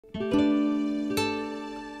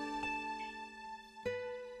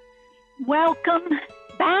Welcome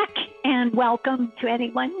back and welcome to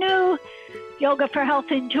anyone new. Yoga for Health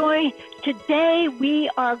and Joy. Today we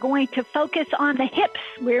are going to focus on the hips.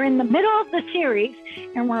 We're in the middle of the series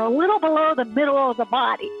and we're a little below the middle of the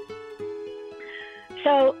body.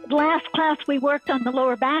 So last class we worked on the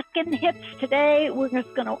lower back and the hips. Today we're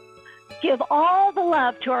just going to give all the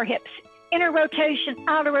love to our hips. Inner rotation,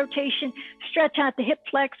 outer rotation, stretch out the hip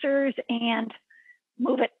flexors and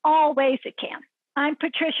move it all ways it can. I'm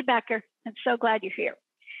Patricia Becker. I'm so glad you're here.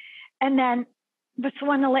 And then just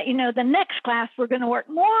want to let you know the next class, we're going to work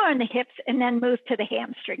more on the hips and then move to the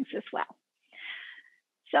hamstrings as well.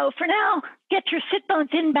 So for now, get your sit bones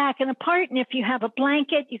in, back, and apart. And if you have a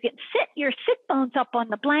blanket, you can sit your sit bones up on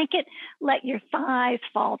the blanket. Let your thighs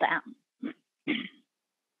fall down.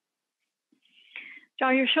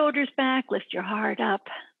 Draw your shoulders back, lift your heart up.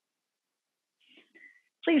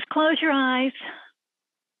 Please close your eyes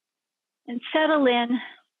and settle in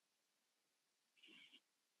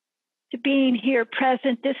to being here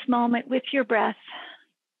present this moment with your breath,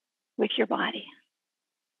 with your body.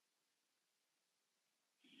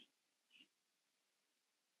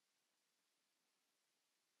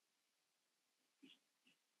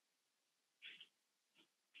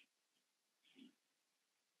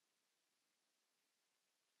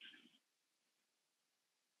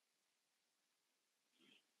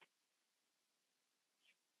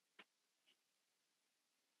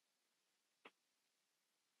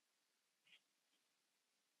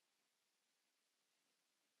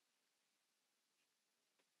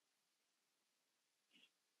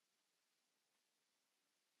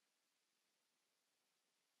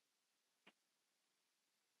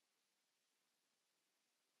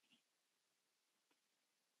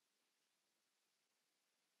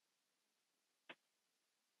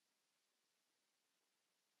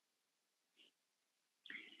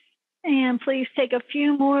 And please take a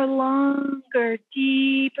few more longer,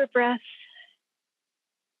 deeper breaths.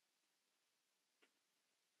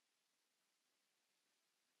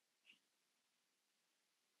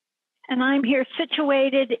 And I'm here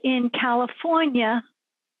situated in California,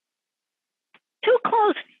 too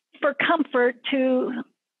close for comfort to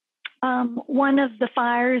one of the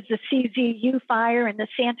fires, the CZU fire in the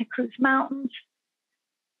Santa Cruz Mountains.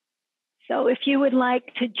 So if you would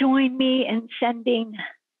like to join me in sending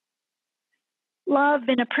love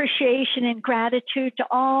and appreciation and gratitude to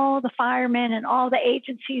all the firemen and all the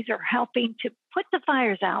agencies are helping to put the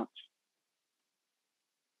fires out.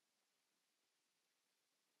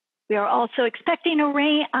 We are also expecting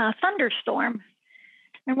a thunderstorm,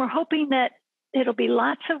 and we're hoping that it'll be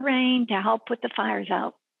lots of rain to help put the fires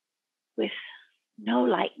out with no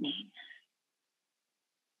lightning.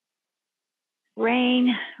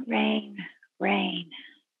 Rain, rain, rain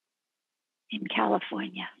in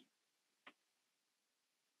California.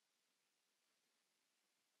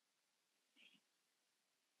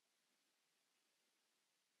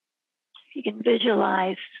 You can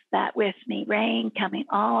visualize that with me, rain coming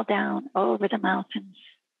all down over the mountains,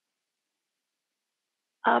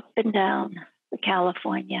 up and down the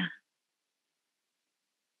California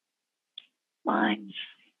lines,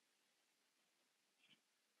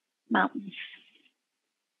 mountains.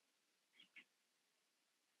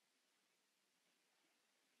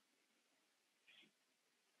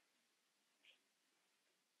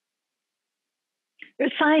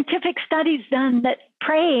 There's scientific studies done that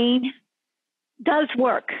praying does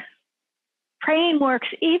work. Praying works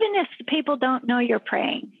even if the people don't know you're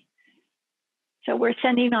praying. So we're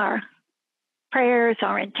sending our prayers,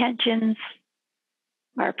 our intentions,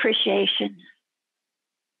 our appreciation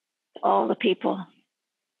to all the people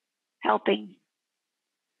helping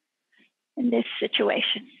in this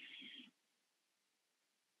situation.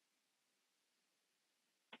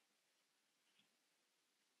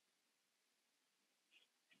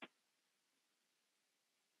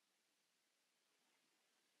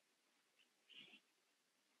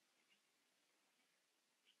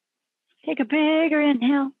 Take a bigger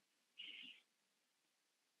inhale.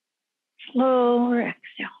 Slower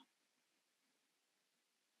exhale.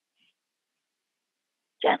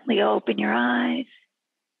 Gently open your eyes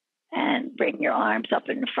and bring your arms up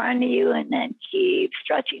in front of you and then keep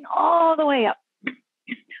stretching all the way up.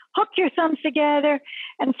 Hook your thumbs together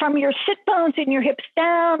and from your sit bones and your hips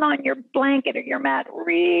down on your blanket or your mat,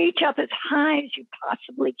 reach up as high as you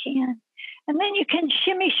possibly can. And then you can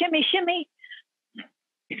shimmy, shimmy, shimmy.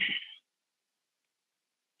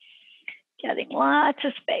 Getting lots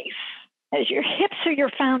of space as your hips are your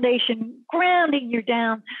foundation, grounding you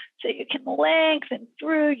down so you can lengthen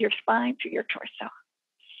through your spine, through your torso.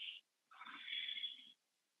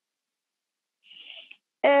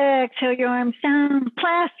 Exhale your arms down.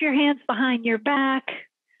 Clasp your hands behind your back.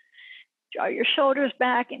 Draw your shoulders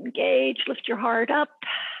back, engage, lift your heart up.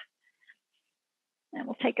 And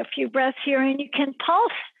we'll take a few breaths here, and you can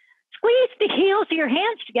pulse, squeeze the heels of your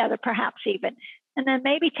hands together, perhaps even. And then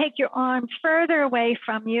maybe take your arms further away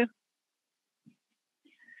from you.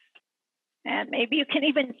 And maybe you can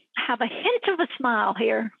even have a hint of a smile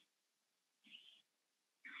here.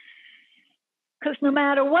 Because no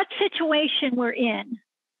matter what situation we're in,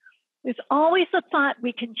 there's always a thought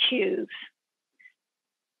we can choose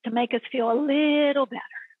to make us feel a little better.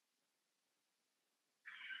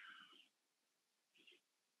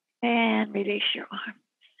 And release your arm.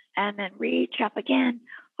 And then reach up again.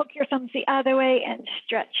 Hook your thumbs the other way and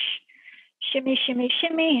stretch. Shimmy, shimmy,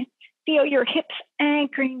 shimmy. Feel your hips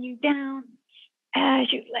anchoring you down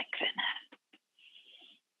as you lengthen.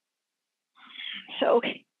 So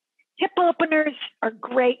hip openers are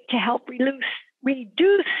great to help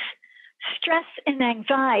reduce stress and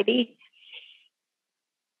anxiety,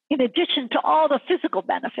 in addition to all the physical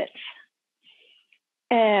benefits.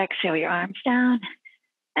 Exhale your arms down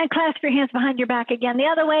and clasp your hands behind your back again. The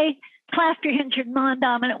other way, clasp your hands your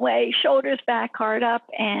non-dominant way, shoulders back, heart up,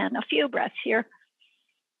 and a few breaths here.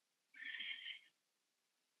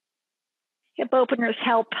 Hip openers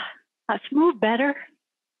help us move better,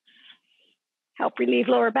 help relieve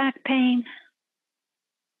lower back pain,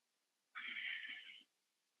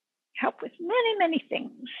 help with many, many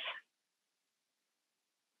things.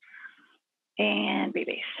 And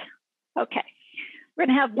release. Okay, we're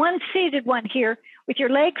gonna have one seated one here with your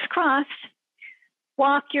legs crossed.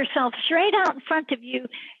 Walk yourself straight out in front of you.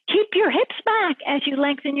 Keep your hips back as you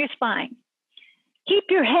lengthen your spine. Keep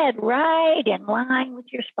your head right in line with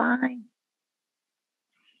your spine.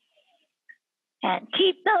 And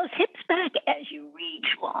keep those hips back as you reach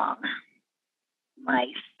long. Nice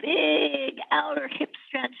big outer hip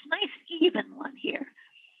stretch, nice even one here.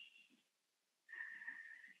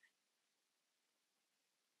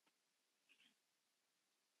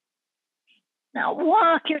 Now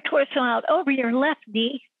walk your torso out over your left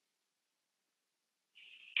knee.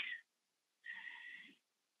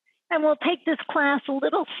 And we'll take this class a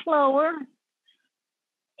little slower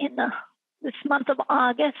in this month of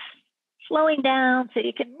August, slowing down so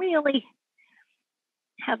you can really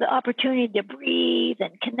have the opportunity to breathe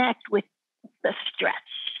and connect with the stretch.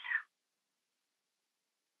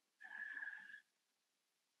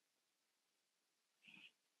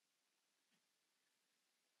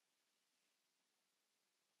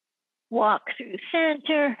 Walk through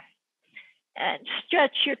center and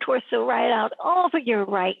stretch your torso right out over your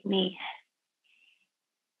right knee.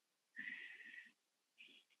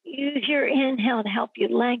 Use your inhale to help you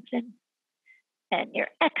lengthen, and your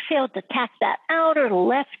exhale to tack that outer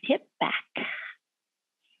left hip back.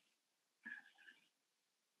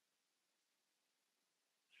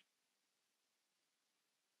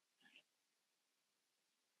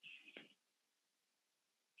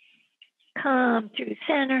 Come through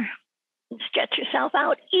center and stretch yourself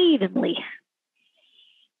out evenly.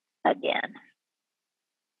 Again,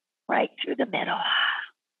 right through the middle.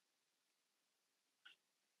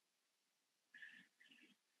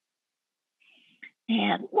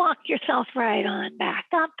 And walk yourself right on back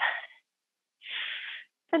up.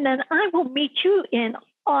 And then I will meet you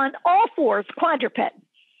on all fours, quadruped,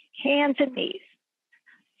 hands and knees.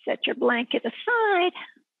 Set your blanket aside.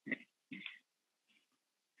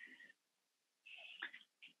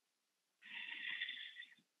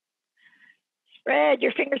 Spread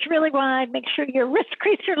your fingers really wide. Make sure your wrist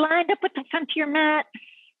creases are lined up with the front of your mat.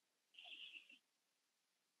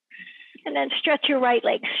 And then stretch your right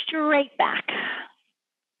leg straight back.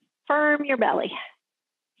 Firm your belly.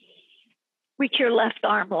 Reach your left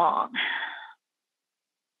arm long.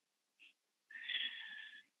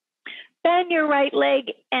 Bend your right leg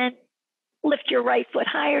and lift your right foot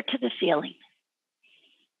higher to the ceiling.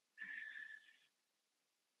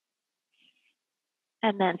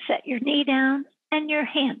 And then set your knee down and your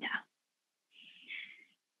hand down.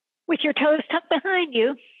 With your toes tucked behind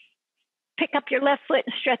you, pick up your left foot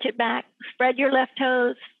and stretch it back. Spread your left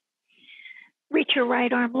toes. Reach your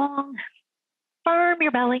right arm long. Firm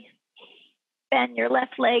your belly. Bend your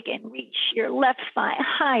left leg and reach your left thigh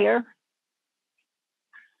higher.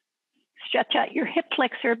 Stretch out your hip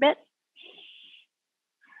flexor a bit.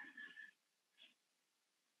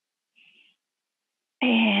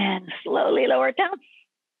 And slowly lower it down.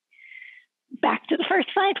 Back to the first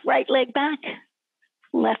side, right leg back,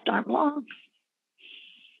 left arm long.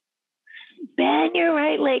 Bend your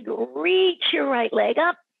right leg, reach your right leg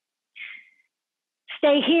up.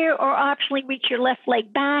 Stay here or optionally reach your left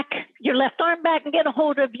leg back, your left arm back, and get a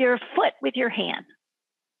hold of your foot with your hand.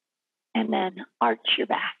 and then arch your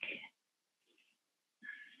back.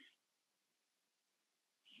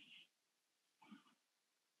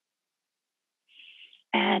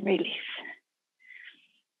 And release.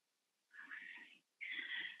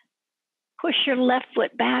 Push your left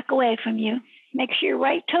foot back away from you. Make sure your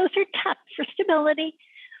right toes are tucked for stability.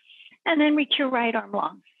 And then reach your right arm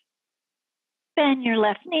long. Bend your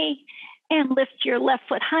left knee and lift your left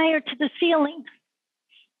foot higher to the ceiling.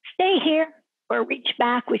 Stay here or reach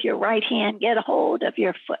back with your right hand. Get a hold of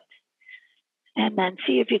your foot. And then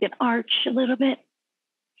see if you can arch a little bit.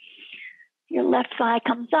 Your left thigh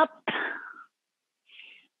comes up.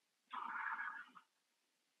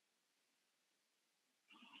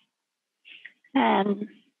 And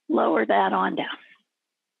lower that on down.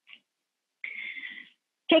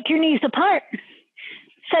 Take your knees apart.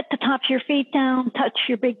 Set the tops of your feet down. Touch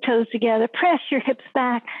your big toes together. Press your hips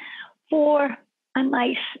back for a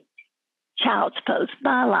nice child's pose,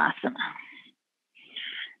 balasana.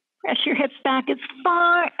 Press your hips back as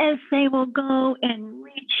far as they will go and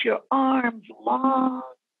reach your arms long.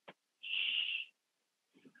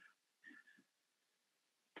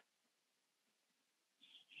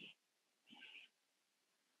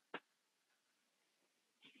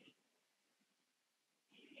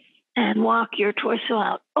 And walk your torso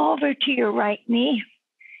out over to your right knee.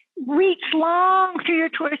 Reach long through your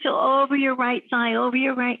torso over your right thigh, over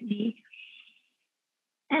your right knee.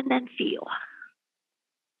 And then feel.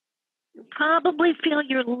 You'll probably feel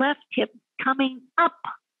your left hip coming up,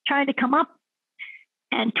 trying to come up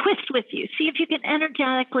and twist with you. See if you can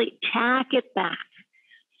energetically tack it back.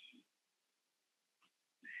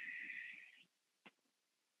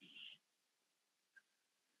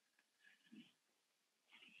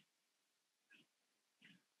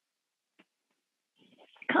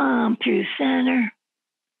 Come through center,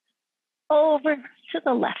 over to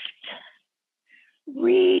the left.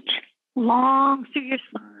 Reach long through your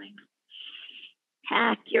spine.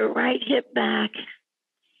 Tack your right hip back.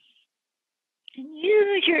 And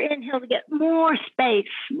use your inhale to get more space,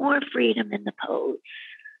 more freedom in the pose.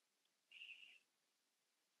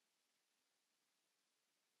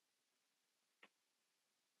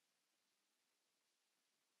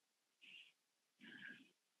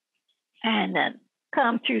 And then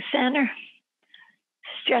come through center.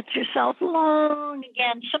 Stretch yourself long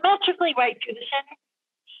again, symmetrically right through the center.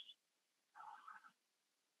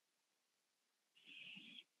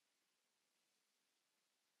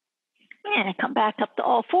 And come back up to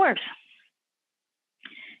all fours.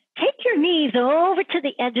 Take your knees over to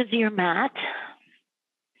the edges of your mat.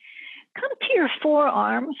 Come to your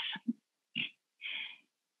forearms.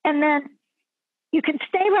 And then you can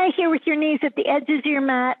stay right here with your knees at the edges of your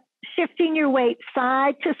mat, shifting your weight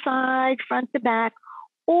side to side, front to back,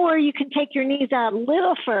 or you can take your knees out a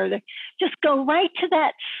little further. Just go right to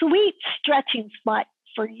that sweet stretching spot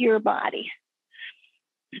for your body.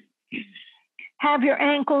 Have your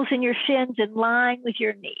ankles and your shins in line with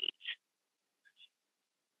your knees.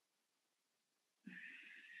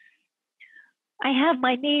 I have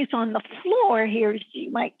my knees on the floor here, as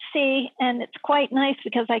you might see, and it's quite nice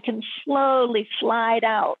because I can slowly slide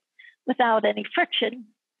out without any friction.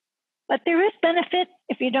 But there is benefit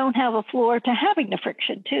if you don't have a floor to having the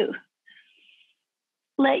friction too.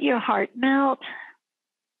 Let your heart melt.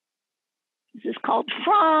 This is called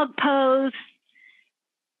frog pose.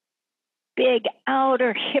 Big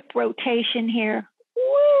outer hip rotation here.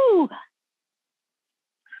 Woo!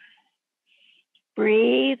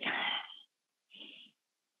 Breathe.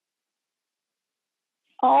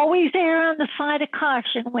 Always err on the side of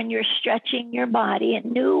caution when you're stretching your body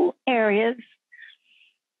in new areas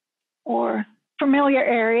or familiar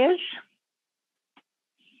areas.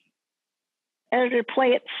 Better play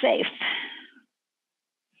it safe.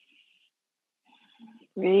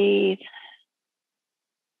 Breathe.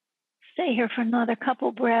 Stay here for another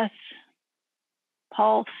couple breaths,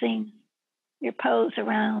 pulsing your pose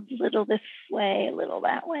around, a little this way, a little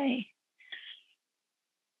that way.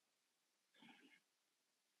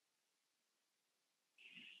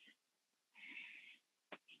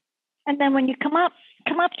 And then when you come up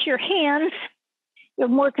to your hands, you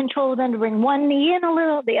have more control then to bring one knee in a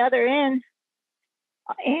little, the other in,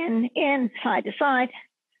 side to side.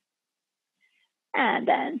 And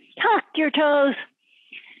then tuck your toes,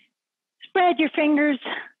 spread your fingers,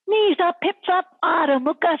 knees up, hips up, Adho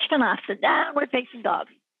Mukha Svanasana, downward facing dog.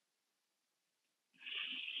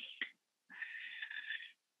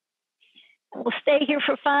 And we'll stay here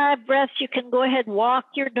for 5 breaths. You can go ahead and walk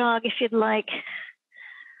your dog if you'd like.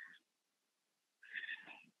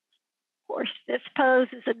 Of course, this pose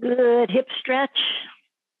is a good hip stretch.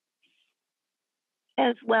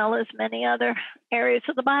 as well as many other areas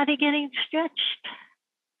of the body getting stretched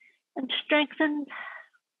and strengthened.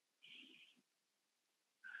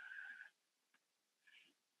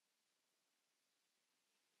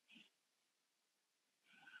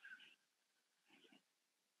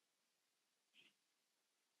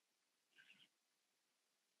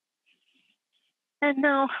 And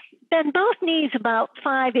now bend both knees about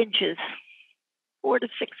 5 inches, 4 to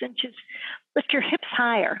 6 inches. Lift your hips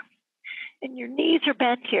higher and your knees are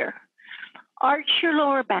bent here. Arch your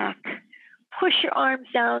lower back. Push your arms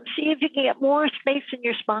down. See if you can get more space in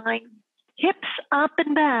your spine. Hips up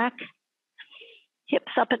and back.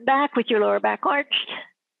 Hips up and back with your lower back arched.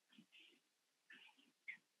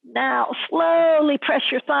 Now slowly press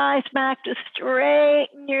your thighs back to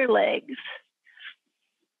straighten your legs.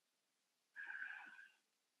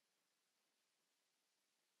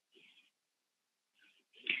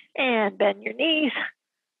 And bend your knees.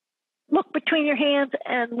 Look between your hands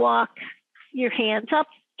and walk your hands up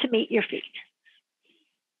to meet your feet.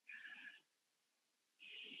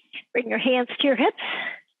 Bring your hands to your hips.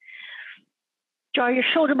 Draw your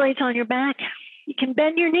shoulder blades on your back. You can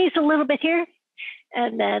bend your knees a little bit here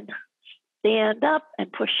and then stand up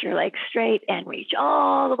and push your legs straight and reach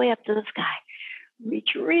all the way up to the sky. Reach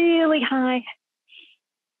really high.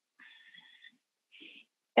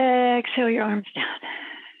 Exhale your arms down.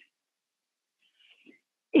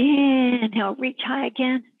 Inhale, reach high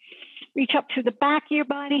again. Reach up through the back of your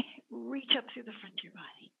body. Reach up through the front of your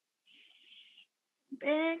body.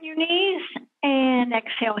 Bend your knees and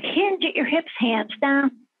exhale. Hinge at your hips, hands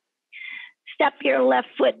down. Step your left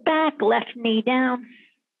foot back, left knee down.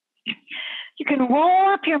 You can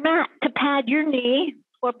roll up your mat to pad your knee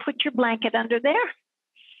or put your blanket under there.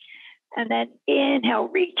 And then inhale,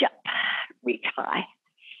 reach up, reach high.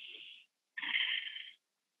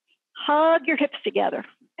 Hug your hips together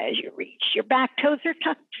as you reach. Your back toes are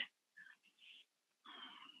tucked.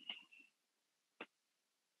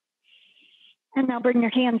 And now bring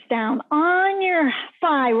your hands down on your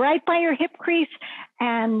thigh, right by your hip crease,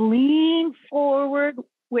 and lean forward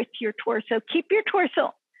with your torso. Keep your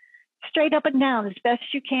torso straight up and down as best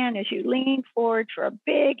you can as you lean forward for a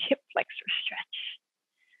big hip flexor stretch.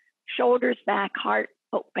 Shoulders back, heart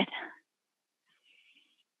open.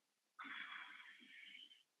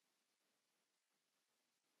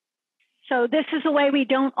 So this is a way we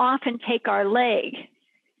don't often take our leg.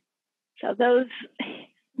 So those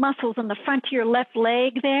muscles in the front of your left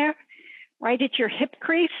leg there, right at your hip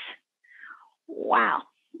crease. Wow,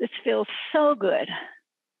 this feels so good.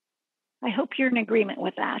 I hope you're in agreement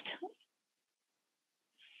with that.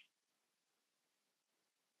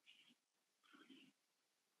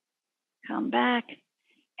 Come back,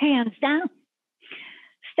 hands down.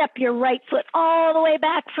 Step your right foot all the way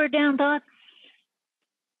back for a down dog.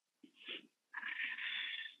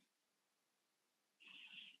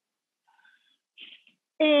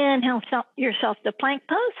 Inhale yourself to plank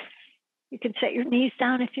pose. You can set your knees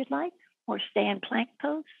down if you'd like, or stay in plank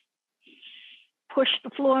pose. Push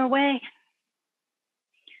the floor away.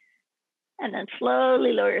 And then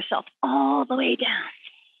slowly lower yourself all the way down.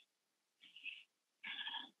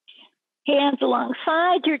 Hands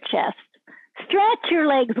alongside your chest. Stretch your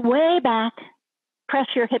legs way back. Press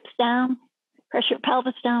your hips down. Press your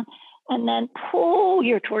pelvis down. And then pull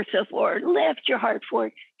your torso forward. Lift your heart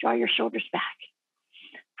forward. Draw your shoulders back.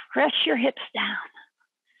 Press your hips down.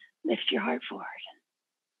 Lift your heart forward.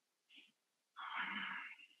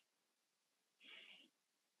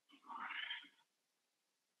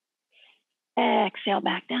 Exhale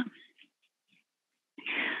back down.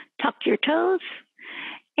 Tuck your toes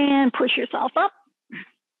and push yourself up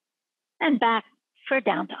and back for a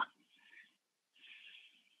down dog.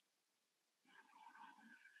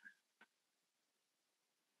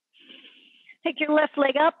 Take your left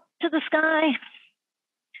leg up to the sky.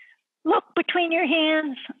 Look between your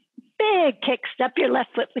hands. Big kick. Step your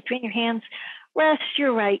left foot between your hands. Rest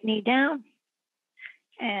your right knee down.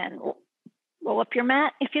 And roll up your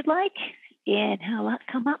mat if you'd like. Inhale up,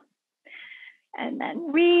 come up. And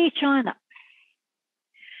then reach on up.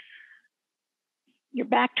 Your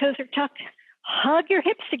back toes are tucked. Hug your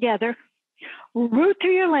hips together. Root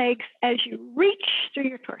through your legs as you reach through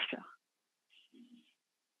your torso.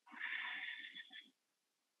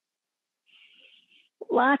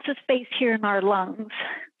 Lots of space here in our lungs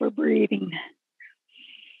for breathing.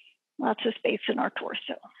 Lots of space in our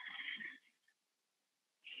torso.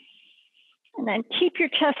 And then keep your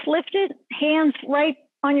chest lifted, hands right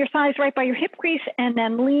on your thighs, right by your hip crease, and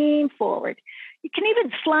then lean forward. You can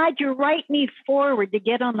even slide your right knee forward to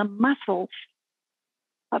get on the muscles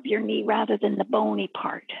of your knee rather than the bony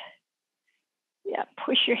part. Yeah,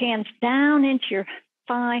 push your hands down into your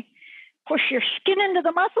thigh. Push your skin into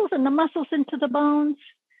the muscles and the muscles into the bones.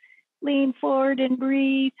 Lean forward and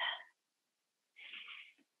breathe.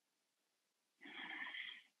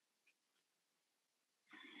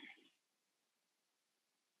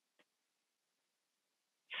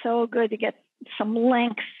 So good to get some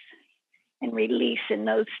length and release in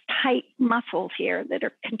those tight muscles here that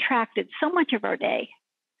are contracted so much of our day.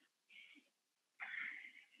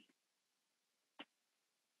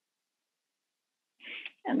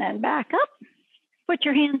 And then back up, put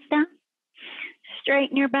your hands down,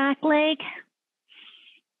 straighten your back leg,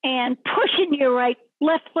 and pushing your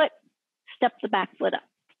left foot, step the back foot up.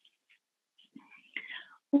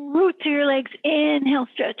 Root through your legs, inhale,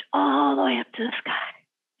 stretch all the way up to the sky.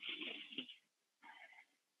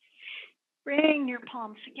 Bring your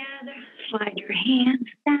palms together, slide your hands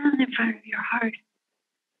down in front of your heart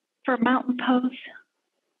for mountain pose.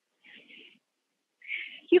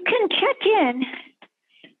 You can check in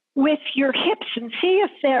with your hips and see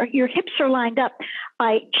if your hips are lined up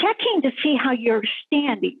by checking to see how you're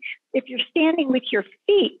standing. If you're standing with your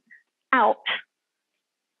feet out,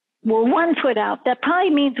 well, one foot out, that probably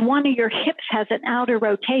means one of your hips has an outer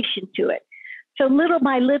rotation to it. So little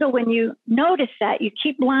by little, when you notice that, you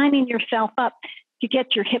keep lining yourself up to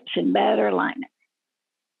get your hips in better alignment.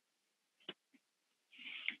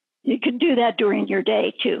 You can do that during your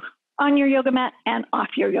day too, on your yoga mat and off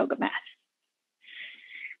your yoga mat.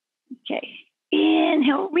 Okay,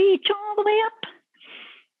 inhale, reach all the way up,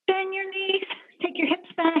 bend your knees, take your hips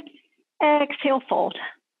back, exhale, fold.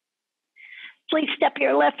 Please step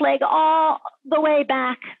your left leg all the way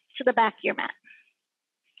back to the back of your mat.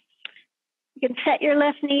 You can set your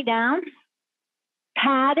left knee down,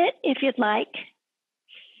 pat it if you'd like,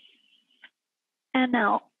 and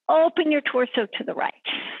now open your torso to the right.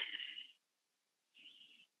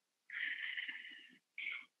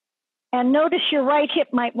 And notice your right hip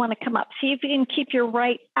might want to come up. See if you can keep your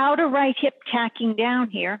outer right hip tacking down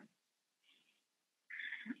here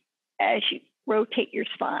as you rotate your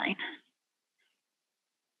spine.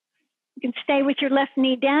 You can stay with your left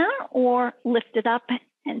knee down or lift it up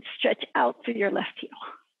and stretch out through your left heel.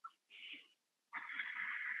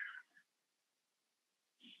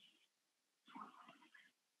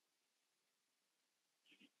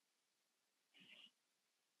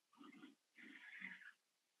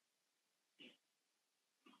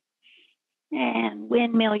 And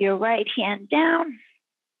windmill your right hand down.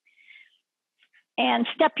 And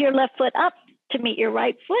step your left foot up to meet your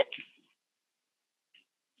right foot.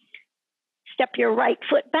 Step your right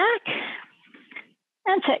foot back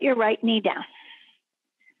and set your right knee down.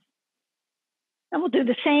 And we'll do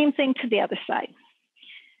the same thing to the other side.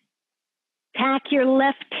 Tack your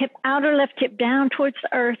left hip, outer left hip down towards the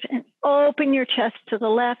earth and open your chest to the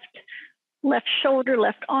left. Left shoulder,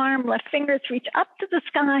 left arm, left fingers reach up to the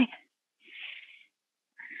sky.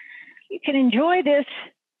 You can enjoy this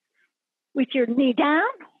with your knee down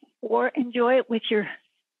or enjoy it with your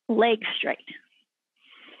legs straight.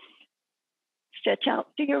 Stretch out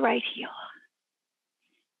to your right heel.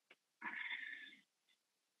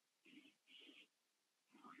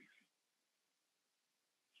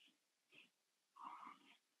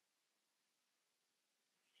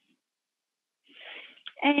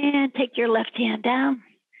 And take your left hand down.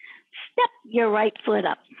 Step your right foot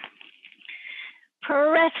up.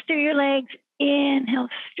 Press through your legs. Inhale,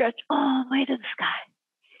 stretch all the way to the sky.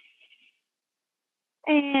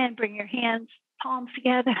 And bring your hands, palms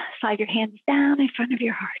together. Slide your hands down in front of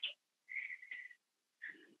your heart.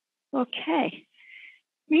 Okay.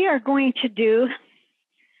 We are going to do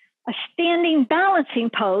a standing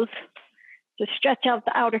balancing pose to stretch out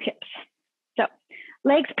the outer hips. So,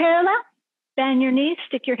 legs parallel. Bend your knees,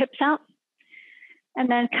 stick your hips out,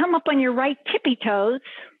 and then come up on your right tippy toes.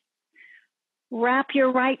 Wrap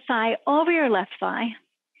your right thigh over your left thigh.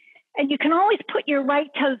 And you can always put your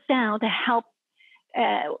right toes down to help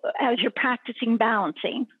as you're practicing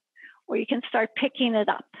balancing, or you can start picking it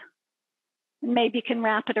up. Maybe you can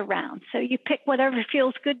wrap it around. So you pick whatever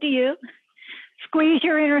feels good to you. Squeeze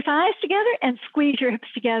your inner thighs together and squeeze your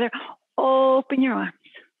hips together. Open your arms.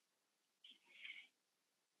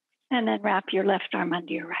 And then wrap your left arm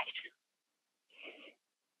under your right.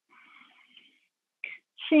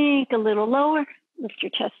 Sink a little lower, lift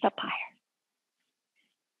your chest up higher.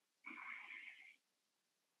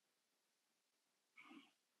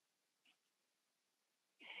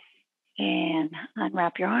 And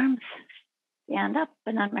unwrap your arms, stand up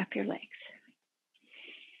and unwrap your legs.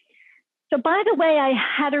 So by the way, I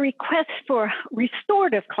had a request for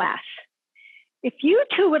restorative class. If you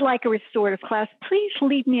too would like a restorative class, please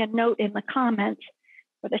leave me a note in the comments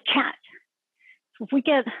or the chat. So if we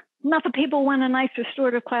get Enough of people want a nice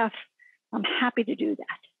restorative class. I'm happy to do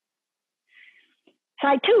that.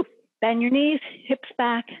 Side 2, bend your knees, hips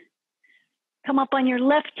back. Come up on your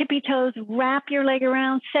left tippy toes, wrap your leg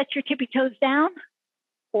around, set your tippy toes down,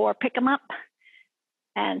 or pick them up,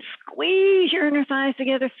 and squeeze your inner thighs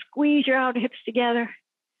together, squeeze your outer hips together.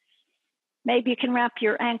 Maybe you can wrap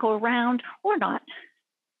your ankle around or not.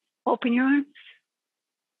 Open your arms.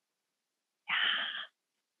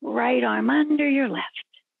 Right arm under your left.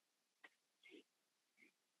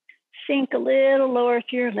 Sink a little lower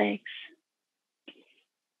through your legs.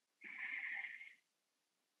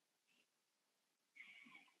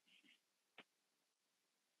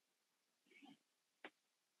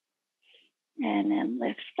 And then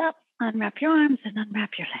lift up, unwrap your arms and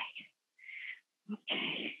unwrap your leg.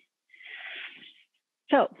 Okay.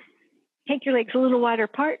 So take your legs a little wider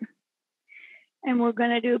apart and we're going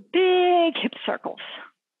to do big hip circles.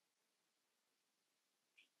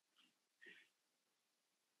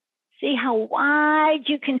 See how wide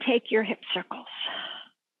you can take your hip circles.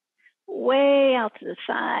 Way out to the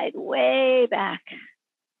side, way back,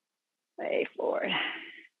 way forward.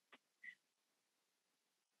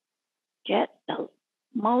 Get the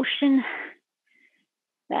motion,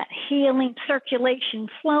 that healing circulation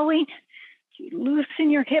flowing. You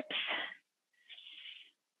loosen your hips.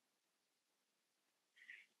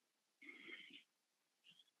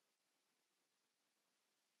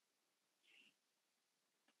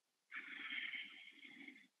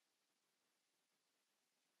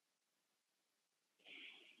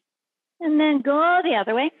 And then go the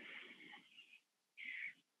other way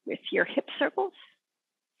with your hip circles.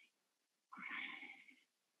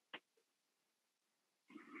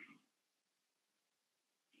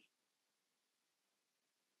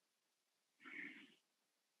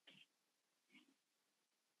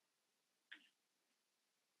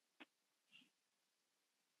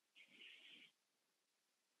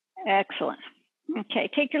 Excellent. Okay,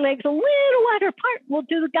 take your legs a little wider apart. We'll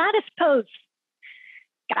do the goddess pose.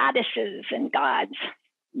 Goddesses and gods,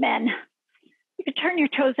 men. You can turn your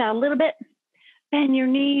toes out a little bit, bend your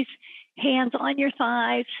knees, hands on your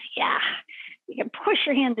thighs. Yeah, you can push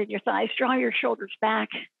your hands in your thighs, draw your shoulders back,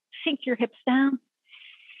 sink your hips down.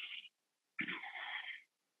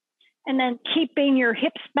 And then keeping your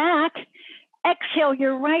hips back, exhale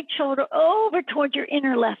your right shoulder over towards your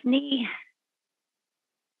inner left knee.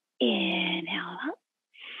 Inhale up.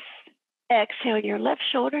 Exhale your left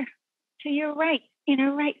shoulder to your right,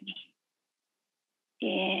 inner right knee.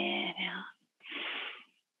 Inhale.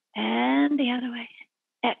 And the other way.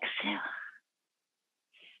 Exhale.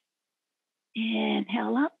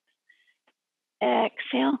 Inhale up.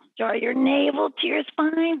 Exhale. Draw your navel to your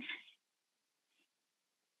spine.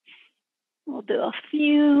 We'll do a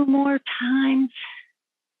few more times.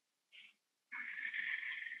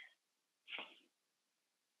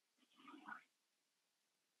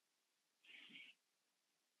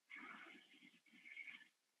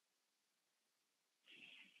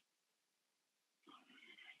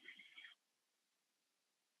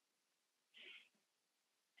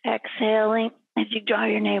 Exhaling as you draw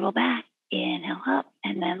your navel back. Inhale up,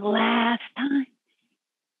 and then last time.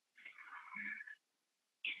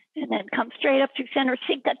 And then come straight up through center,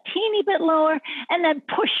 sink a teeny bit lower, and then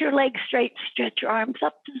push your legs straight, stretch your arms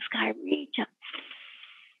up to the sky, reach up.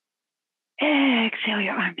 Exhale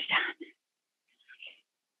your arms down.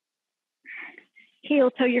 Heel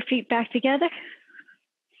toe your feet back together.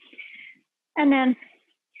 And then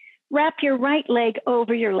wrap your right leg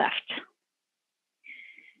over your left.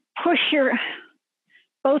 Push your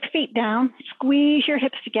both feet down, squeeze your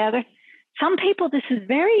hips together. Some people this is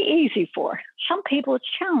very easy for. Some people it's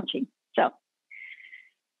challenging. So,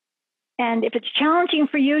 and if it's challenging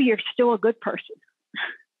for you, you're still a good person.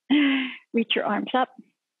 Reach your arms up.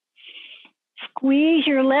 Squeeze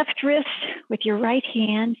your left wrist with your right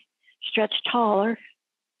hand, stretch taller.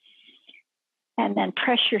 And then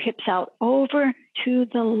press your hips out over to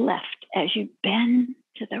the left as you bend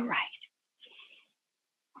to the right.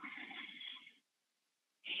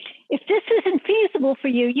 If this isn't feasible for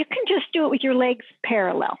you, you can just do it with your legs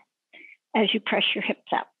parallel as you press your hips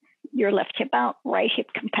out. Your left hip out, right hip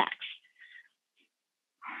compacts.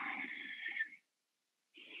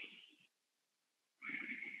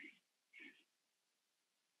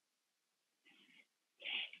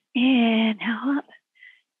 Inhale up.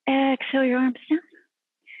 Exhale your arms down.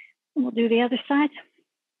 And we'll do the other side.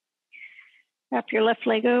 Wrap your left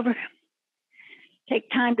leg over. Take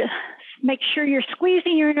time to make sure you're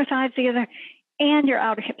squeezing your inner thighs together and your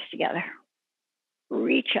outer hips together.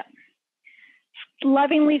 Reach up.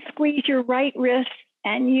 Lovingly squeeze your right wrist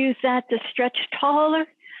and use that to stretch taller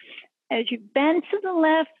as you bend to the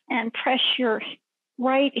left and press your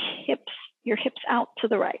right hips, your hips out to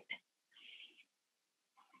the right.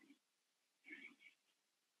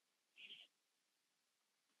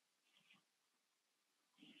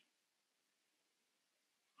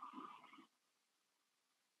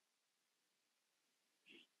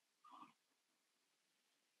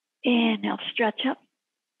 Inhale, stretch up.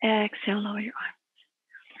 Exhale, lower your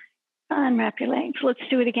arms. Unwrap your legs. Let's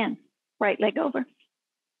do it again. Right leg over.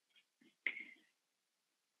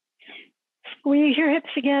 Squeeze your hips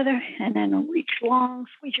together and then reach long.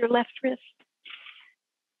 Squeeze your left wrist.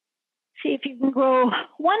 See if you can grow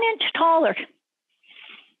 1 inch taller.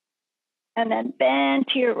 And then bend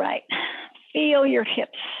to your right. Feel your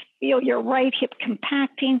hips. Feel your right hip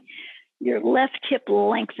compacting, your left hip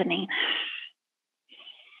lengthening.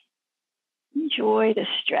 Enjoy the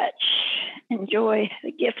stretch. Enjoy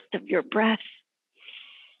the gift of your breath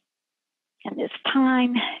and this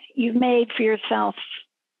time you've made for yourself,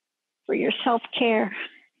 for your self-care.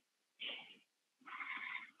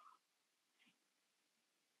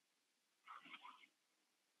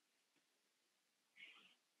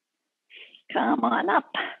 Come on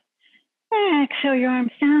up. Exhale your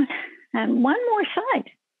arms down. And one more side.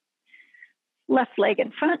 Left leg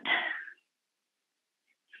in front.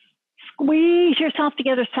 Squeeze yourself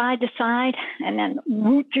together side to side and then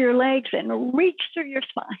root your legs and reach through your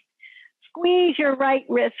spine. Squeeze your right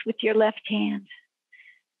wrist with your left hand.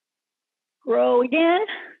 Grow again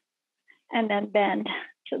and then bend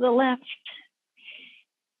to the left.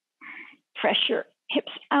 Press your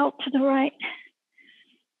hips out to the right.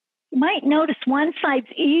 You might notice one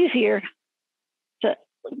side's easier to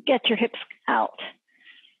get your hips out.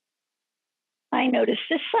 I notice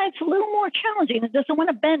this side's a little more challenging. It doesn't want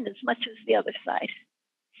to bend as much as the other side.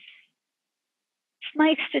 It's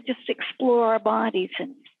nice to just explore our bodies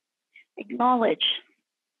and acknowledge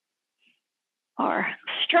our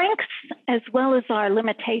strengths as well as our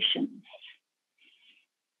limitations.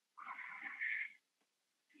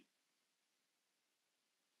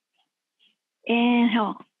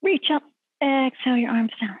 Inhale, reach up, exhale your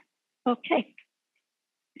arms down. Okay.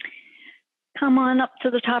 Come on up to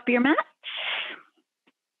the top of your mat.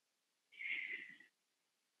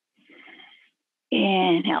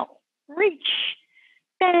 Inhale, reach,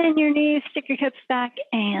 bend your knees, stick your hips back,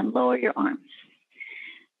 and lower your arms.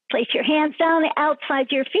 Place your hands down the outside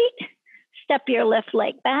of your feet. Step your left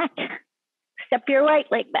leg back. Step your right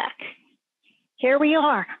leg back. Here we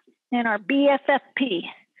are in our BFFP.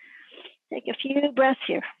 Take a few breaths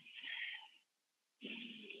here.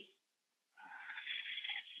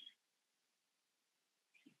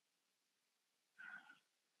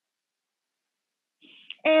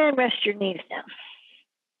 And rest your knees down.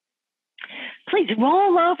 Please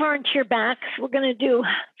roll over into your backs. We're going to do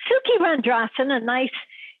Sukhi Randrasana, a nice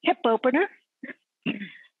hip opener.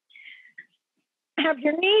 Have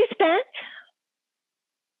your knees bent.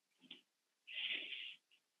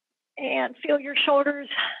 And feel your shoulders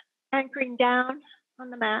anchoring down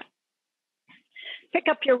on the mat. Pick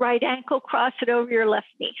up your right ankle, cross it over your left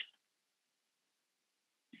knee.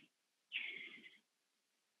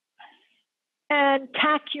 And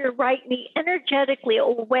tack your right knee energetically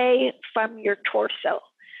away from your torso.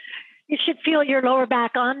 You should feel your lower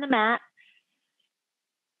back on the mat.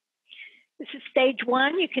 This is stage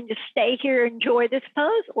one. You can just stay here, enjoy this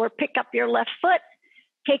pose, or pick up your left foot.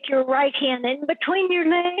 Take your right hand in between your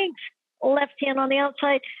legs, left hand on the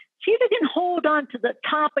outside. See if you can hold on to the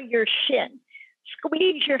top of your shin.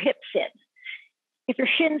 Squeeze your hips in. If your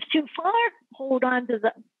shin's too far, hold on to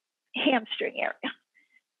the hamstring area.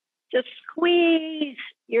 Just squeeze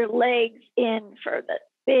your legs in for the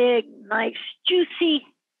big, nice, juicy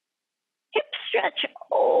hip stretch.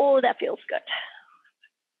 Oh, that feels good.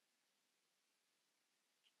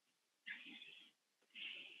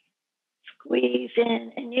 Squeeze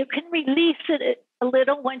in, and you can release it a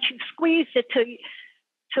little once you've squeezed it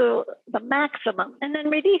to the maximum, and then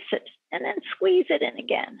release it, and then squeeze it in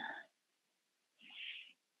again.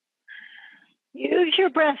 Use your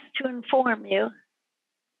breath to inform you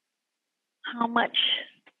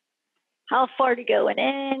how far to go in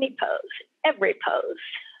any pose, every pose.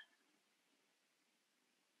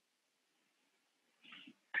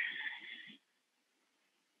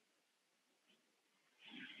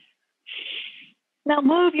 Now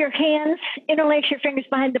move your hands, interlace your fingers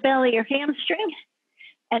behind the belly of your hamstring,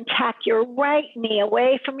 and tack your right knee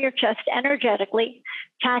away from your chest energetically.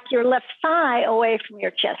 Tack your left thigh away from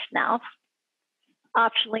your chest now.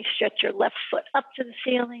 Optionally stretch your left foot up to the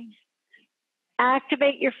ceiling.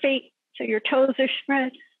 Activate your feet so your toes are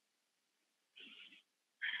spread.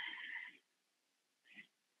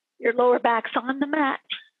 Your lower back's on the mat.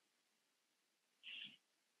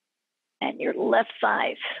 and your left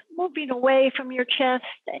thighs moving away from your chest,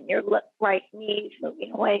 and your right knees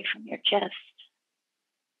moving away from your chest.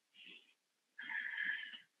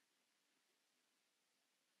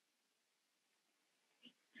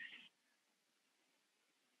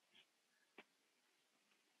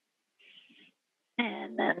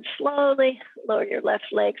 And then slowly lower your left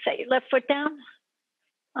leg, set your left foot down,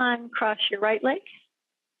 uncross your right leg,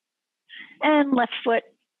 and left foot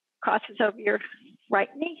crosses over your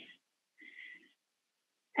right knee.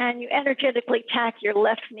 And you energetically tack your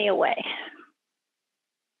left knee away.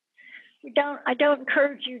 I don't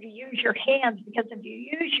encourage you to use your hands, because if you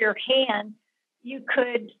use your hand, you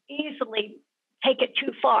could easily take it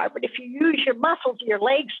too far. But if you use your muscles of your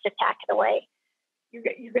legs to tack it away, you're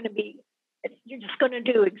just going to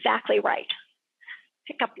do exactly right.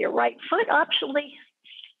 Pick up your right foot optionally,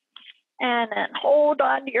 and then hold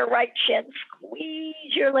on to your right shin.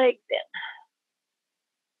 Squeeze your legs in.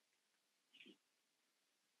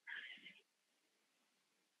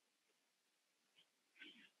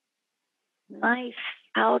 Nice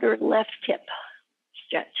outer left hip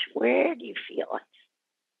stretch. Where do you feel it?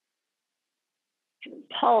 You can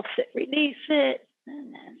pulse it, release it,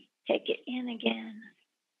 and then take it in again.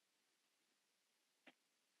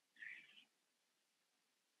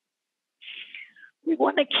 We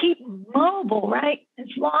want to keep mobile, right?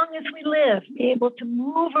 As long as we live, be able to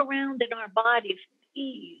move around in our bodies with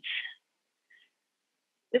ease.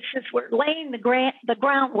 We're laying the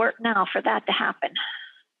groundwork now for that to happen.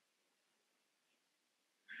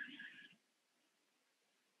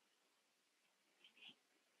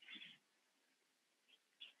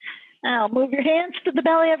 Now move your hands to the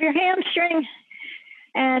belly of your hamstring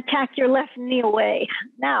and tack your left knee away.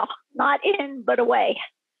 Now, not in, but away.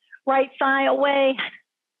 Right thigh away,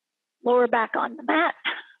 lower back on the mat,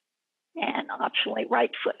 and optionally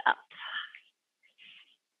right foot up.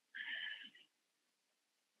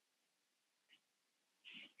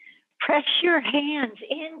 Press your hands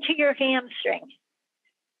into your hamstring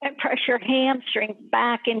and press your hamstring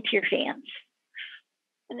back into your hands.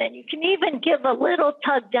 And then you can even give a little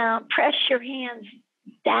tug down, press your hands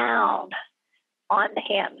down on the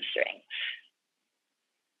hamstrings.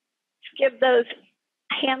 Give those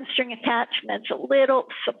hamstring attachments a little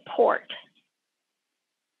support.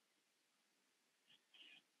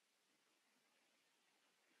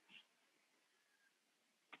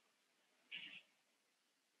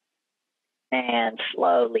 And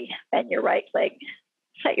slowly bend your right leg.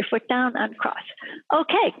 Set your foot down, uncross.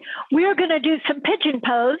 Okay, we're going to do some pigeon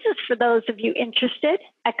poses for those of you interested,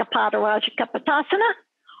 Ekapada Raja Kapotasana,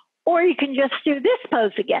 or you can just do this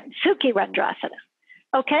pose again, Sukhi Randrasana.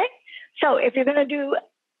 Okay, so if you're going to do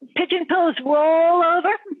pigeon pose, roll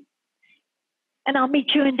over, and I'll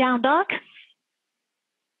meet you in down dog.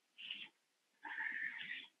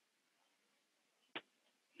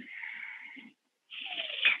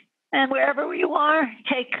 And wherever you are,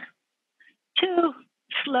 take 2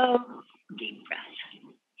 slow, deep breaths.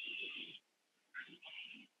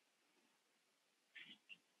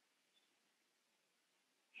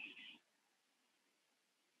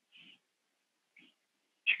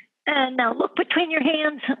 And now look between your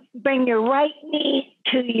hands, bring your right knee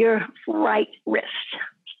to your right wrist.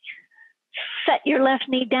 Set your left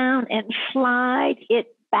knee down and slide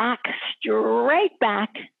it back, straight back.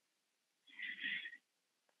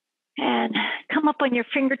 And come up on your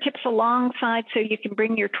fingertips alongside so you can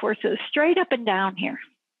bring your torso straight up and down here.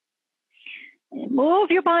 And move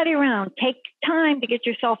your body around. Take time to get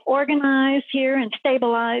yourself organized here and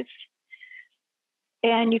stabilized.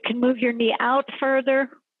 And you can move your knee out further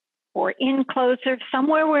or in closer,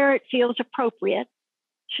 somewhere where it feels appropriate.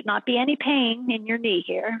 Should not be any pain in your knee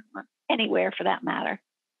here, or anywhere for that matter.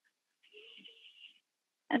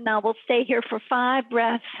 And now we'll stay here for 5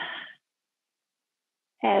 breaths.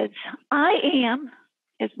 As I am,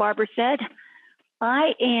 as Barbara said,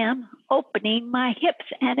 I am opening my hips,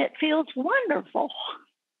 and it feels wonderful.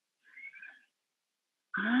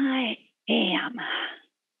 I am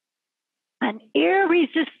an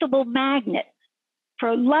irresistible magnet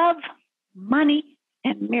for love, money,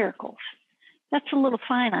 and miracles. That's a little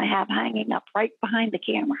sign I have hanging up right behind the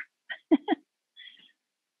camera.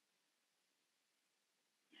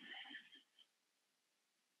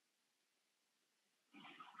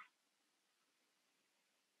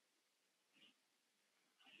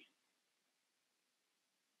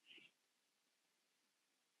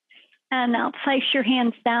 And now place your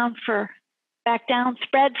hands down for back down,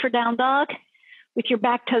 spread for down dog. With your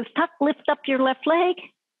back toes tucked, lift up your left leg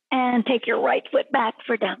and take your right foot back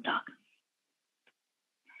for down dog.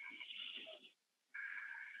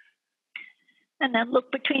 And then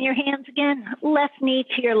look between your hands again, left knee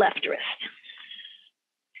to your left wrist.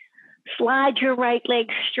 Slide your right leg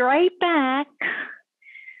straight back.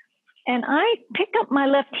 And I pick up my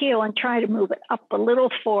left heel and try to move it up a little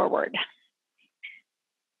forward.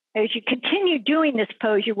 As you continue doing this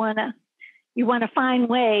pose, you want to find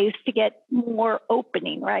ways to get more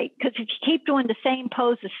opening, right? Because if you keep doing the same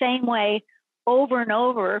pose the same way over and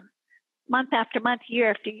over, month after month, year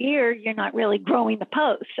after year, you're not really growing the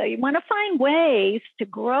pose. So you want to find ways to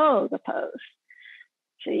grow the pose.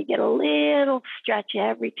 So you get a little stretch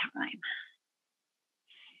every time.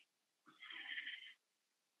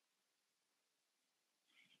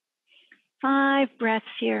 Five breaths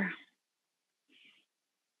here.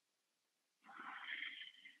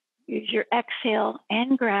 Use your exhale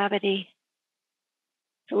and gravity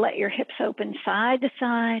to let your hips open side to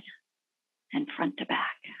side and front to back.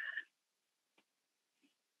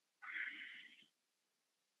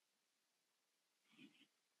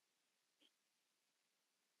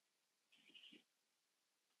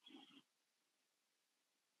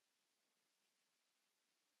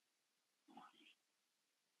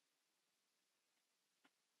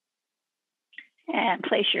 And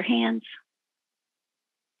place your hands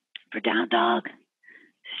for down dog.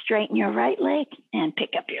 Straighten your right leg and pick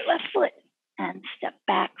up your left foot and step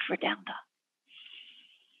back for down dog.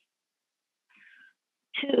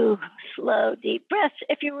 2 slow, deep breaths.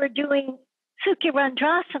 If you were doing Sukha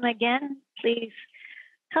Randrasana again, please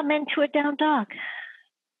come into a down dog.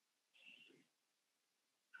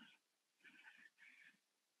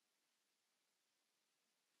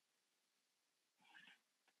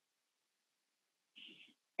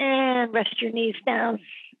 And rest your knees down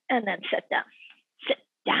and then sit down. Sit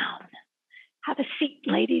down. Have a seat,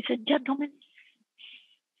 ladies and gentlemen.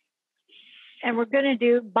 And we're going to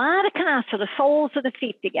do Baddha Konasana, the soles of the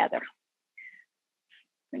feet together.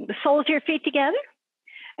 Bring the soles of your feet together,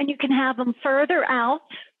 and you can have them further out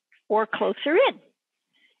or closer in.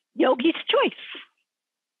 Yogi's choice.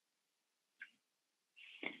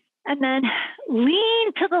 And then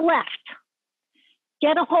lean to the left.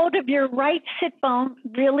 Get a hold of your right sit bone,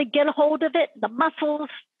 really get a hold of it, the muscles,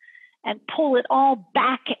 and pull it all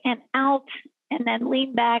back and out, and then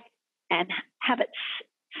lean back and have it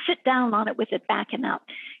sit down on it with it back and out.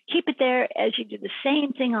 Keep it there as you do the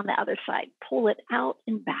same thing on the other side. Pull it out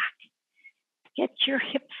and back. Get your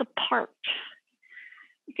hips apart.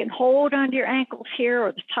 You can hold onto your ankles here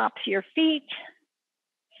or the tops of your feet.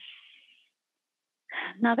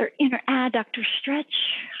 Another inner adductor stretch.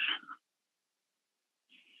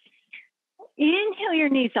 Inhale your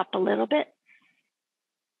knees up a little bit,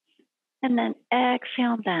 and then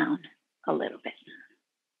exhale down a little bit.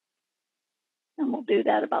 And we'll do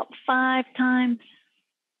that about 5 times,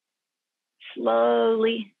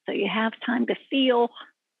 slowly, so you have time to feel.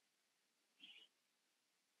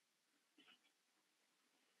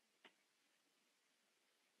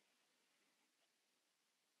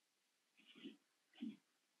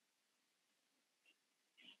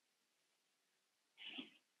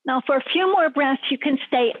 Now, for a few more breaths, you can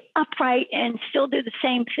stay upright and still do the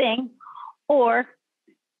same thing, or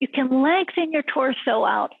you can lengthen your torso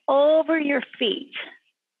out over your feet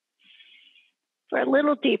for a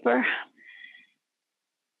little deeper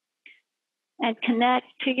and connect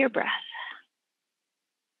to your breath.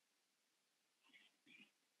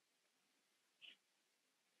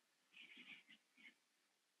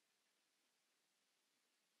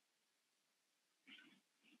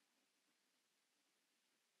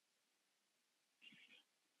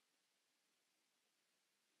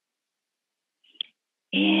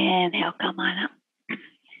 Inhale, come on up.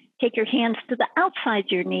 Take your hands to the outside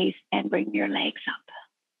of your knees and bring your legs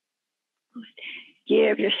up.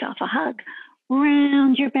 Give yourself a hug.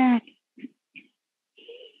 Round your back.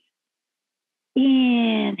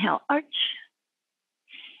 Inhale, arch.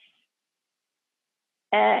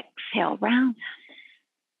 Exhale, round.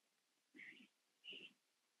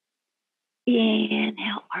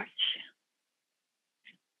 Inhale, arch.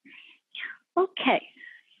 Okay.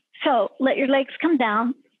 So let your legs come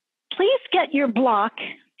down. Please get your block,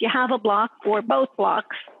 if you have a block or both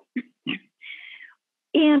blocks,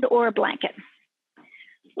 and or a blanket.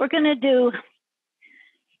 We're going to do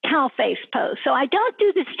cow face pose. So I don't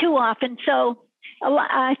do this too often, so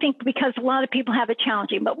I think because a lot of people have it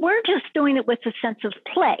challenging, but we're just doing it with a sense of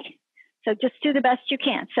play. So just do the best you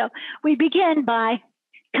can. So we begin by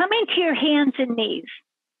coming to your hands and knees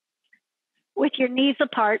with your knees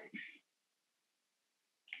apart.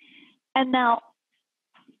 And now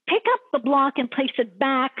pick up the block and place it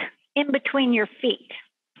back in between your feet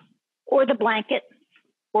or the blanket,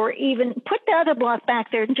 or even put the other block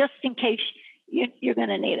back there just in case you're going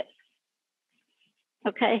to need it.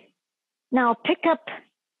 Okay. Now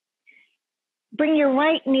bring your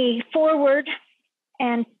right knee forward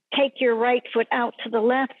and take your right foot out to the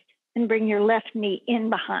left and bring your left knee in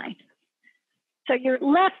behind. So your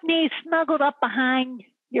left knee is snuggled up behind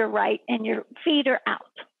your right and your feet are out.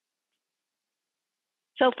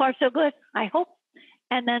 So far, so good, I hope.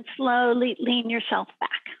 And then slowly lean yourself back.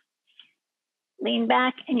 Lean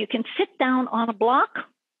back and you can sit down on a block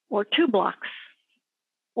or 2 blocks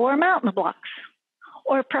or a mountain of blocks,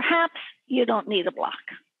 or perhaps you don't need a block.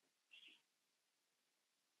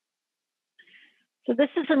 So this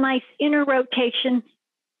is a nice inner rotation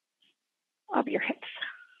of your hips.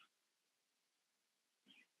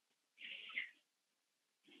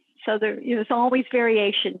 So there's always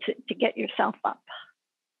variation to get yourself up.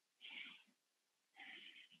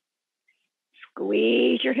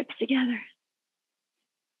 Squeeze your hips together.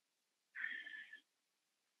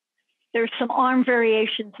 There's some arm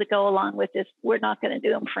variations that go along with this. We're not going to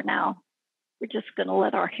do them for now. We're just going to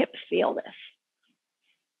let our hips feel this.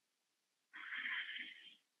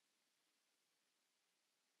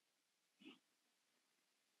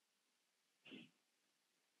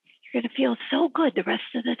 You're going to feel so good the rest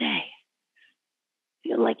of the day.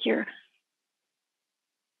 Feel like you're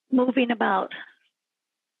moving about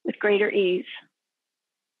with greater ease.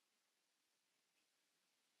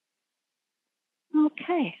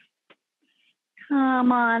 Okay.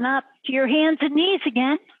 Come on up to your hands and knees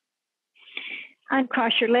again.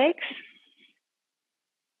 Uncross your legs.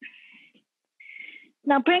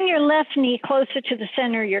 Now bring your left knee closer to the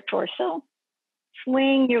center of your torso.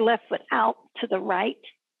 Swing your left foot out to the right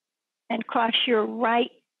and cross your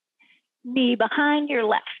right knee behind your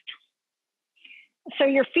left. So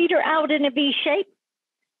your feet are out in a V shape,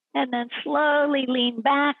 and then slowly lean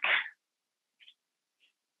back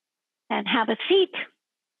and have a seat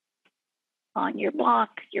on your block,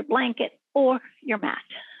 your blanket, or your mat.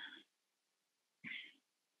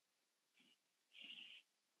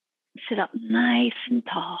 Sit up nice and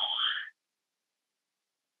tall.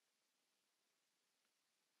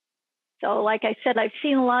 So like I said, I've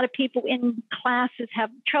seen a lot of people in classes have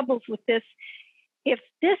troubles with this. If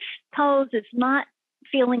this pose is not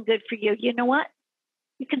feeling good for you, you know what?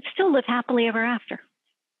 You can still live happily ever after.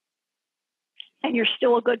 And you're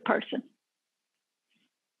still a good person.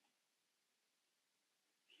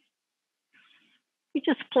 We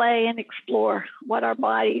just play and explore what our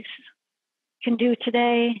bodies can do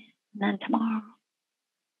today, and then tomorrow,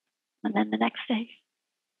 and then the next day.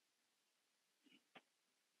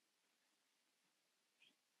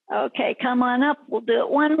 Okay, come on up. We'll do it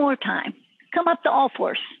one more time. Come up to all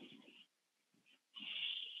fours.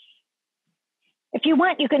 If you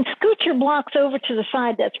want, you can scoot your blocks over to the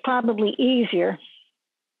side. That's probably easier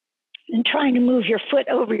than trying to move your foot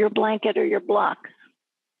over your blanket or your block.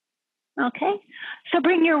 Okay, so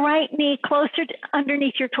bring your right knee closer to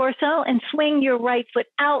underneath your torso and swing your right foot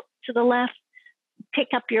out to the left. Pick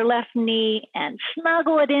up your left knee and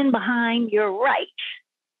snuggle it in behind your right.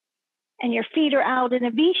 And your feet are out in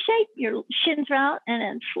a V shape, your shins are out, and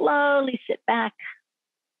then slowly sit back.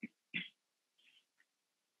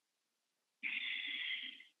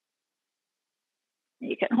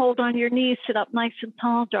 You can hold on your knees, sit up nice and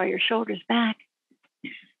tall, draw your shoulders back.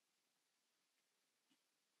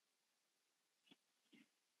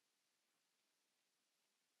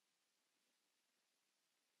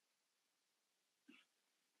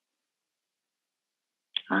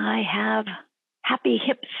 I have happy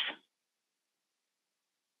hips.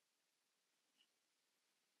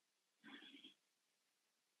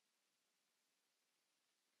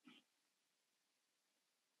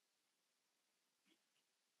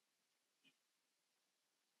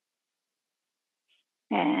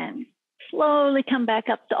 And slowly come back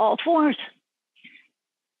up to all fours.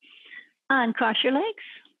 Uncross your legs.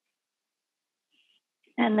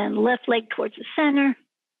 And then left leg towards the center.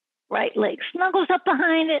 Right leg snuggles up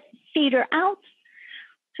behind it. Feet are out.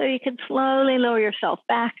 So you can slowly lower yourself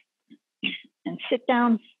back and sit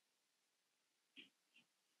down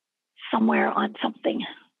somewhere on something.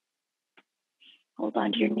 Hold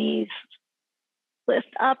on to your knees.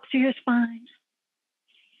 Lift up through your spine.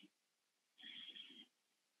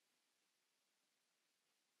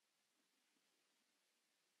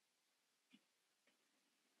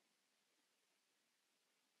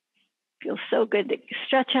 Feels so good to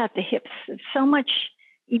stretch out the hips. There's so much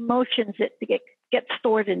emotions that get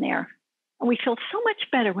stored in there. And we feel so much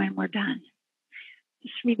better when we're done.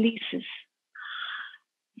 Just releases.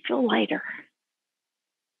 You feel lighter.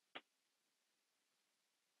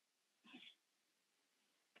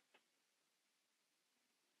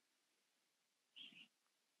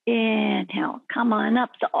 Inhale, come on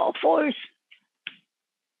up to all fours.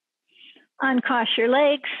 Uncross your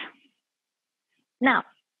legs. Now,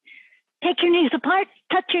 take your knees apart,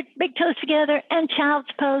 touch your big toes together, and child's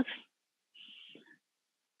pose.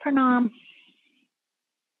 Pranam.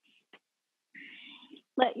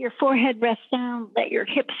 Let your forehead rest down. Let your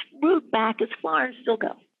hips root back as far as they'll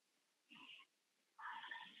go.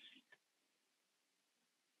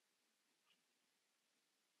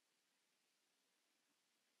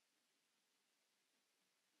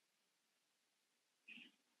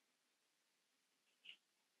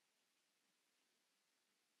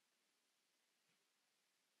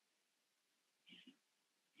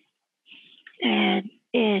 And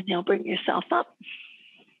inhale, bring yourself up.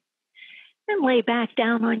 And lay back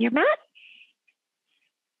down on your mat.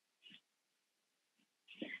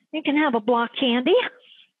 You can have a block handy.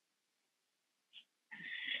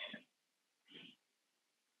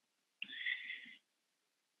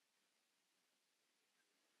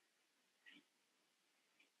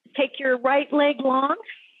 Take your right leg long.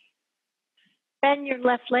 Bend your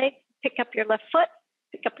left leg. Pick up your left foot.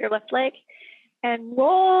 Pick up your left leg. And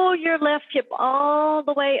roll your left hip all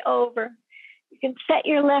the way over. You can set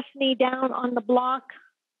your left knee down on the block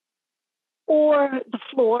or the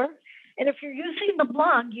floor. And if you're using the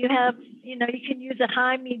block, you can use it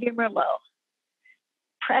high, medium, or low.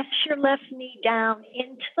 Press your left knee down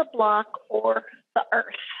into the block or the earth.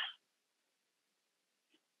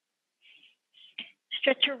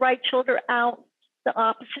 Stretch your right shoulder out the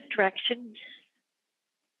opposite direction.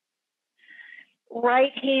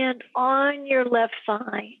 Right hand on your left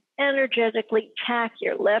thigh. Energetically tack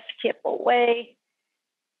your left hip away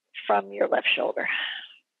from your left shoulder.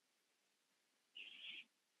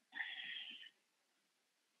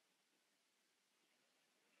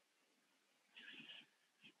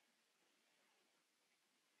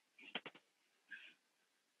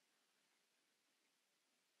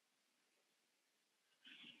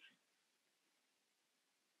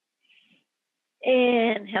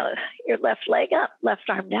 Inhale your left leg up, left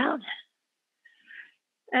arm down.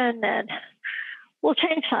 And then we'll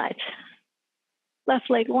change sides. Left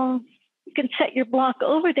leg long. You can set your block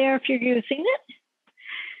over there if you're using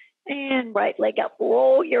it. And right leg up.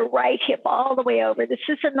 Roll your right hip all the way over. This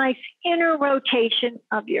is a nice inner rotation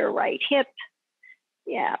of your right hip.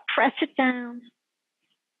 Yeah, press it down.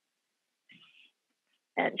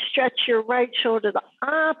 And stretch your right shoulder the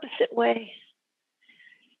opposite way.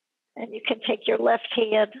 And you can take your left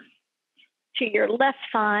hand to your left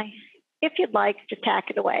thigh if you'd like to tack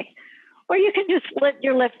it away. Or you can just let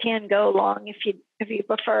your left hand go long if you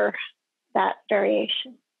prefer that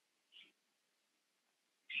variation.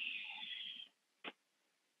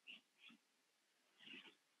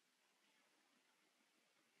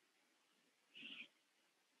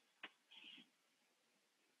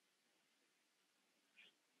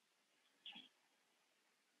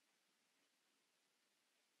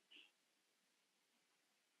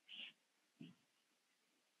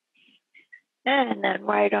 And then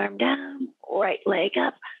right arm down, right leg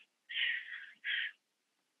up.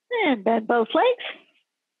 And bend both legs.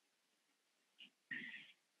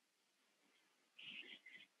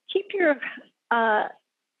 Take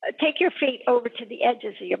your feet over to the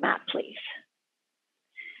edges of your mat, please.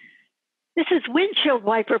 This is windshield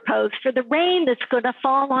wiper pose for the rain that's going to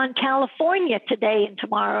fall on California today and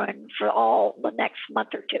tomorrow and for all the next month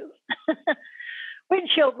or two.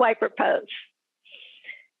 Windshield wiper pose.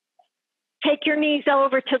 Take your knees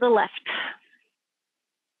over to the left.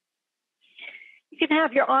 You can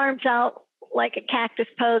have your arms out like a cactus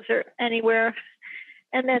pose or anywhere,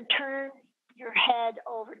 and then turn your head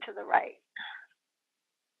over to the right.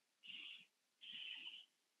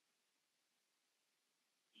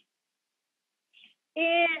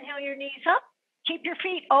 Inhale your knees up. Keep your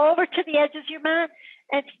feet over to the edges of your mat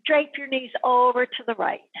and drape your knees over to the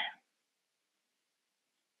right.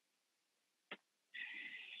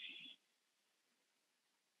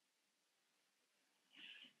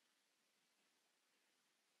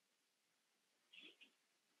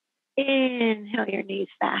 Inhale your knees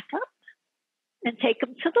back up and take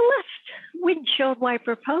them to the left. Windshield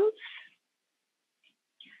wiper pose.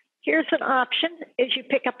 Here's an option is you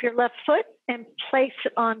pick up your left foot and place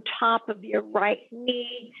it on top of your right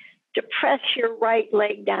knee to press your right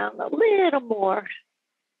leg down a little more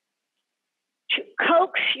to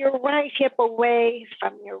coax your right hip away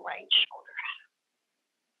from your right shoulder.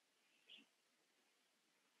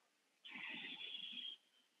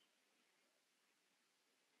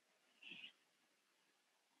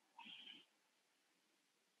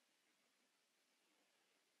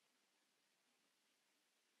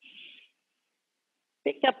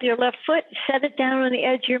 Pick up your left foot, set it down on the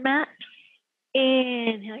edge of your mat.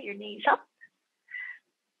 Inhale your knees up.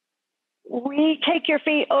 Take your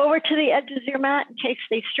feet over to the edges of your mat and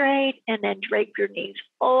stay straight, and then drape your knees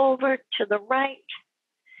over to the right.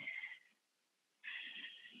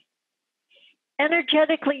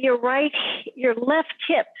 Energetically, your left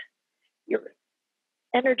hip, you're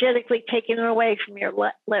energetically taking it away from your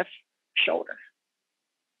left shoulder.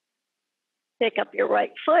 Pick up your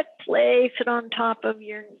right foot, place it on top of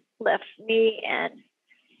your left knee, and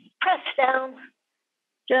press down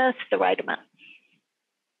just the right amount.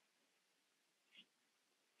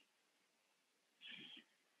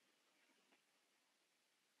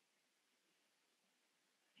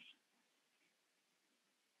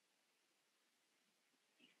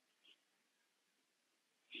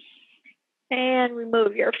 And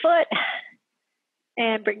remove your foot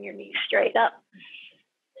and bring your knees straight up.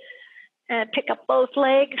 And pick up both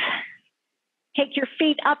legs. Take your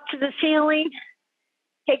feet up to the ceiling.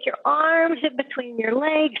 Take your arms in between your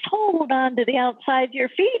legs. Hold on to the outside of your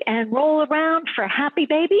feet and roll around for happy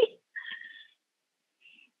baby.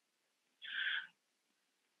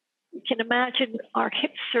 You can imagine our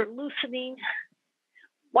hips are loosening.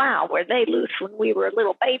 Wow, were they loose when we were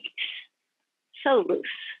little babies? So loose.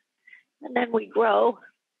 And then we grow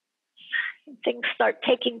and things start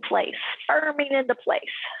taking place, firming into place.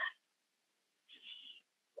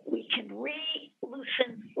 We can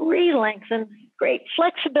re-loosen, re-lengthen, great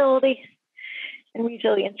flexibility and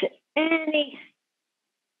resilience at any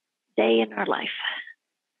day in our life.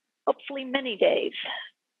 Hopefully many days.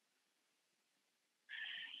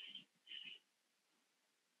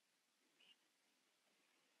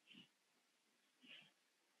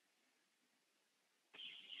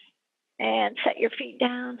 And set your feet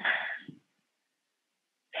down.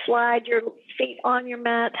 Slide your feet on your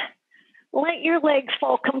mat. Let your legs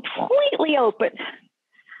fall completely open.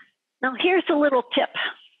 Now here's a little tip.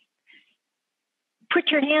 Put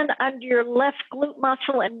your hand under your left glute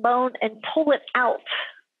muscle and bone and pull it out.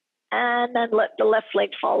 And then let the left leg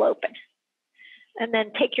fall open. And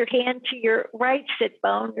then take your hand to your right sit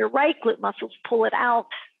bone, your right glute muscles, pull it out.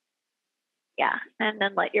 Yeah, and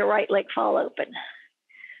then let your right leg fall open.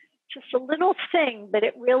 Just a little thing, but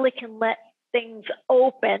it really can let things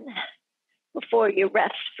open before you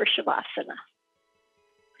rest for Shavasana.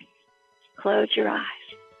 Close your eyes.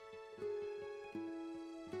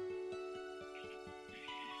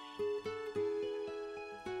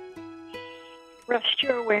 Rest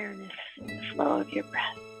your awareness in the flow of your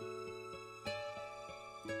breath.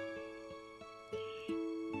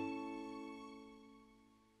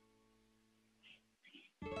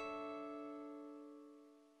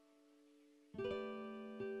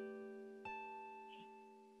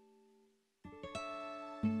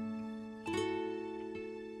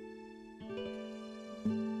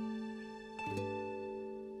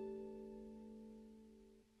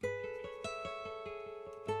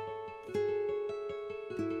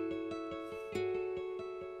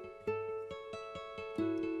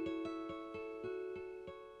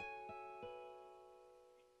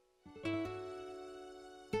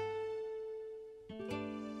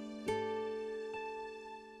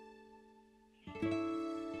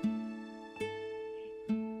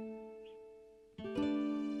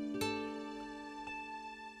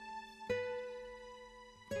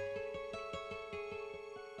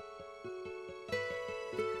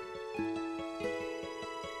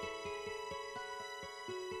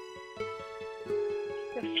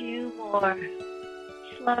 A few more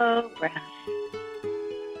slow breaths.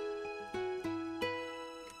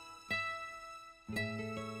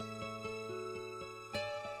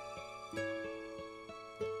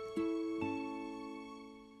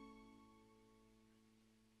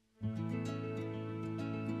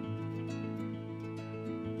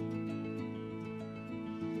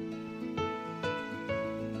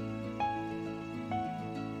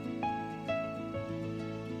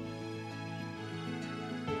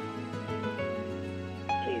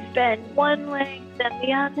 Bend one leg, then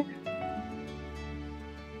the other.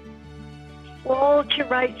 Roll to your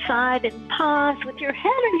right side and pause with your head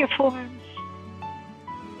on your forearms.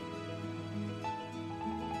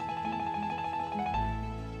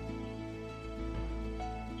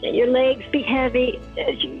 Let your legs be heavy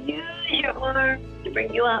as you use your arms to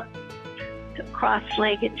bring you up to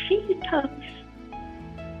cross-legged seated pose.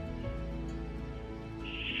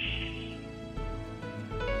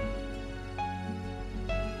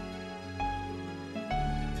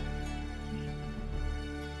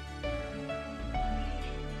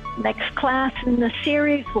 Next class in the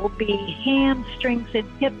series will be hamstrings and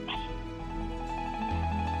hips.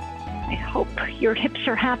 I hope your hips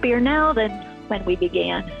are happier now than when we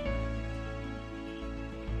began.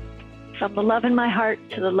 From the love in my heart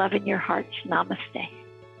to the love in your hearts, namaste.